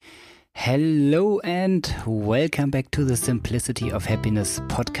Hello and welcome back to the Simplicity of Happiness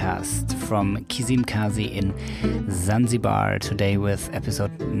podcast from Kizimkazi in Zanzibar. Today with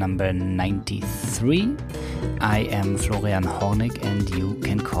episode number 93. I am Florian Hornig and you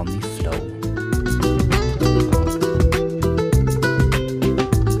can call me Flo.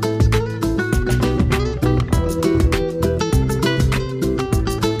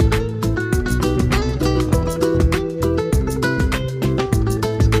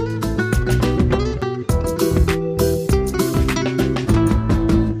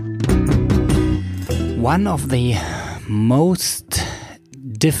 One of the most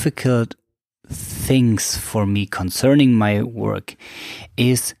difficult things for me concerning my work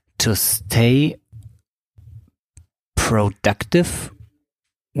is to stay productive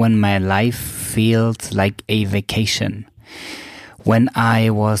when my life feels like a vacation. When I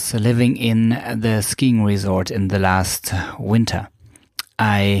was living in the skiing resort in the last winter,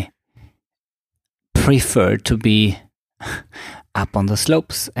 I preferred to be up on the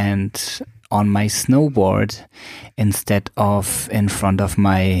slopes and on my snowboard instead of in front of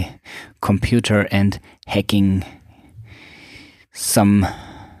my computer and hacking some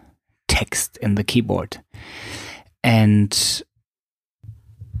text in the keyboard. And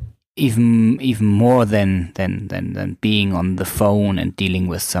even more than being on the phone and dealing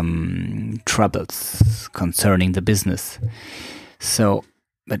with some troubles concerning the business. So,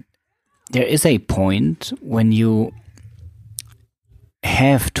 but there is a point when you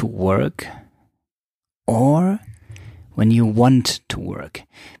have to work or when you want to work,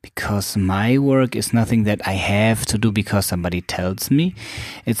 because my work is nothing that I have to do because somebody tells me.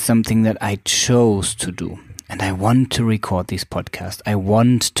 It's something that I chose to do, and I want to record this podcast. I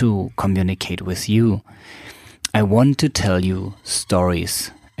want to communicate with you. I want to tell you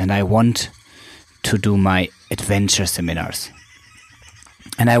stories, and I want to do my adventure seminars.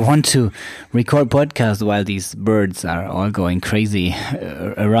 And I want to record podcasts while these birds are all going crazy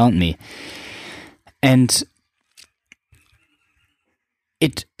around me. And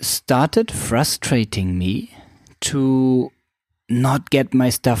it started frustrating me to not get my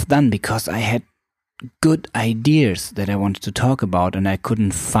stuff done because I had good ideas that I wanted to talk about and I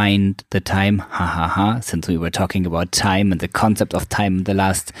couldn't find the time, since we were talking about time and the concept of time in the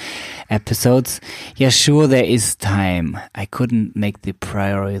last episodes. Yeah, sure, there is time. I couldn't make the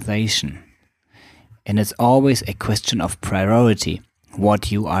prioritization. And it's always a question of priority,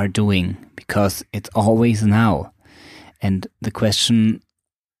 what you are doing, because it's always now. And the question,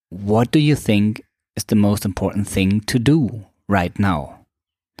 what do you think is the most important thing to do right now?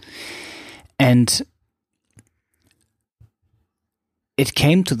 And it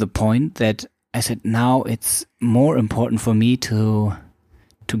came to the point that I said, now it's more important for me to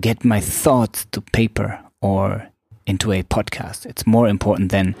get my thoughts to paper or into a podcast. It's more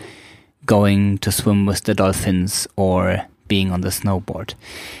important than going to swim with the dolphins or being on the snowboard.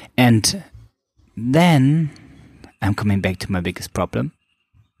 And then I'm coming back to my biggest problem.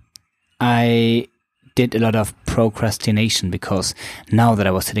 I did a lot of procrastination because now that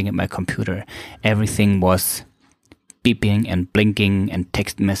I was sitting at my computer, everything was beeping and blinking and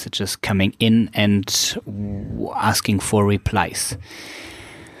text messages coming in and asking for replies.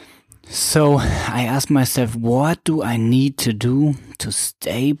 So I asked myself, what do I need to do to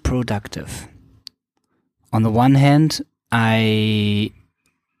stay productive? On the one hand, I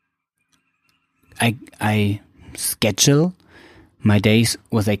schedule my days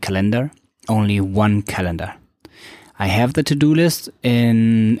with a calendar, only one calendar. I have the to-do list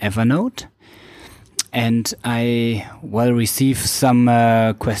in Evernote, and I will receive some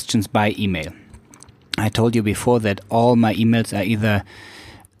questions by email. I told you before that all my emails are either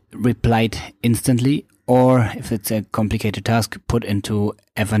replied instantly or, if it's a complicated task, put into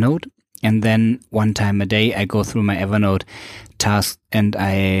Evernote. And then one time a day I go through my Evernote tasks and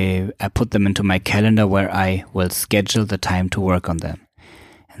I put them into my calendar where I will schedule the time to work on them.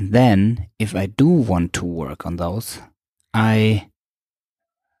 And then if I do want to work on those, I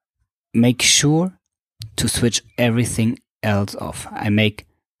make sure to switch everything else off. I make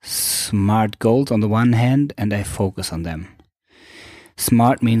SMART goals on the one hand and I focus on them.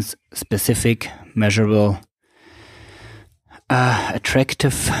 SMART means specific, measurable,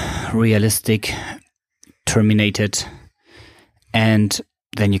 attractive, realistic, terminated, and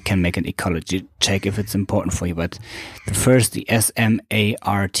then you can make an ecology check if it's important for you. But the first, the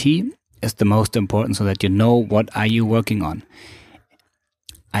SMART, is the most important so that you know what are you working on.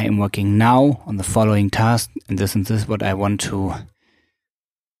 I am working now on the following task, and this is what I want to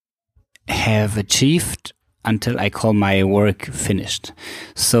have achieved until I call my work finished,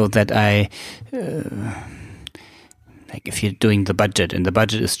 so that I Like if you're doing the budget and the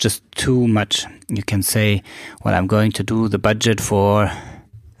budget is just too much, you can say, well, I'm going to do the budget for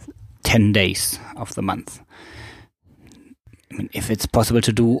 10 days of the month. I mean, if it's possible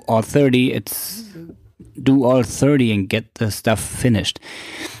to do all 30, do all 30 and get the stuff finished.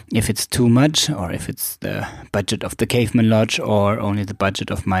 If it's too much, or if it's the budget of the Caveman Lodge or only the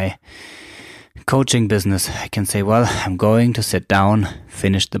budget of my coaching business, I can say, well, I'm going to sit down,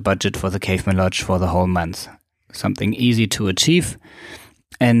 finish the budget for the Caveman Lodge for the whole month. Something easy to achieve,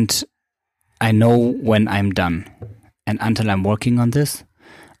 and I know when I'm done. And until I'm working on this,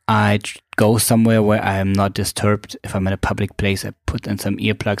 I go somewhere where I am not disturbed. If I'm in a public place, I put in some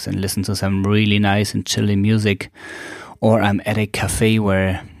earplugs and listen to some really nice and chilly music. Or I'm at a cafe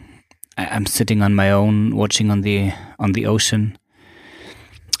where I'm sitting on my own, watching on the ocean.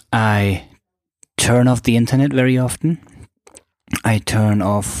 I turn off the internet very often. I turn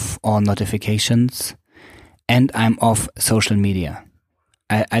off all notifications. And I'm off social media.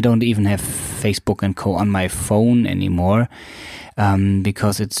 I don't even have Facebook and co on my phone anymore,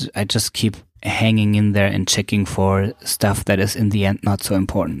 because I just keep hanging in there and checking for stuff that is in the end not so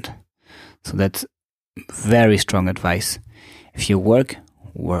important. So that's very strong advice. If you work.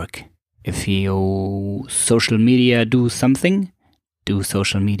 If you social media do something, do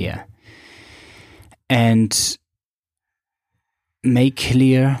social media. And make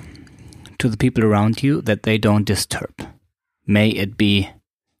clear to the people around you that they don't disturb. May it be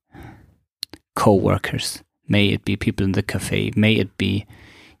co-workers, may it be people in the cafe, may it be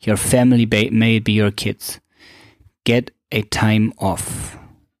your family, may it be your kids. Get a time off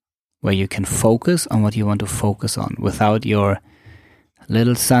where you can focus on what you want to focus on without your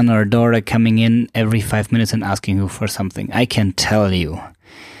little son or daughter coming in every 5 minutes and asking you for something. I can tell you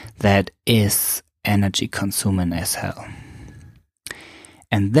that is energy consuming as hell.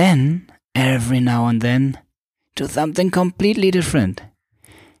 And then every now and then, do something completely different.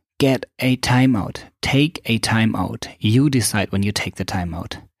 Get a timeout. Take a timeout. You decide when you take the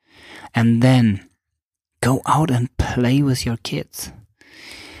timeout. And then go out and play with your kids.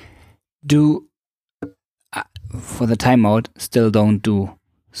 For the timeout, still don't do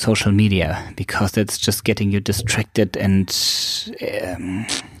social media, because that's just getting you distracted and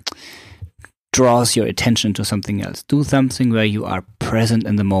draws your attention to something else. Do something where you are present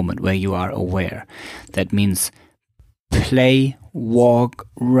in the moment, where you are aware. That means play, walk,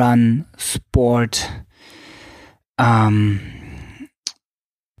 run, sport.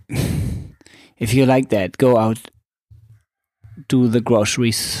 If you like that, go out, do the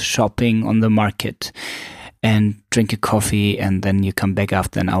groceries shopping on the market and drink a coffee, and then you come back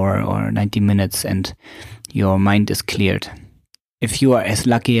after an hour or 90 minutes and your mind is cleared. If you are as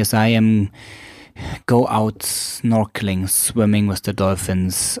lucky as I am, go out snorkeling, swimming with the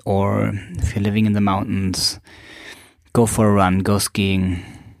dolphins, or if you're living in the mountains, go for a run, go skiing,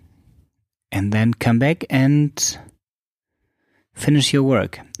 and then come back and finish your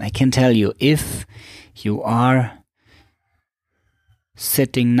work. I can tell you, if you are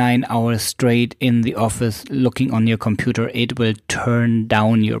sitting 9 hours straight in the office looking on your computer, it will turn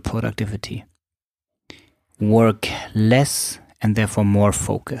down your productivity. Work less and therefore more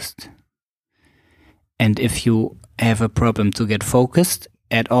focused. And if you have a problem to get focused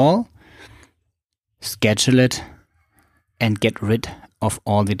at all, schedule it and get rid of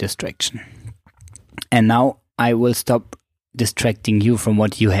all the distraction. And now I will stop distracting you from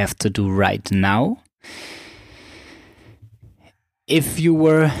what you have to do right now. If you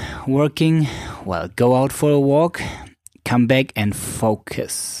were working, well, go out for a walk, come back and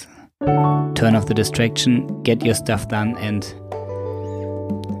focus. Turn off the distraction, get your stuff done, and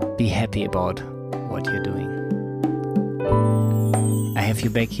be happy about what you're doing. I have you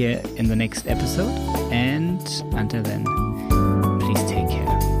back here in the next episode, and until then,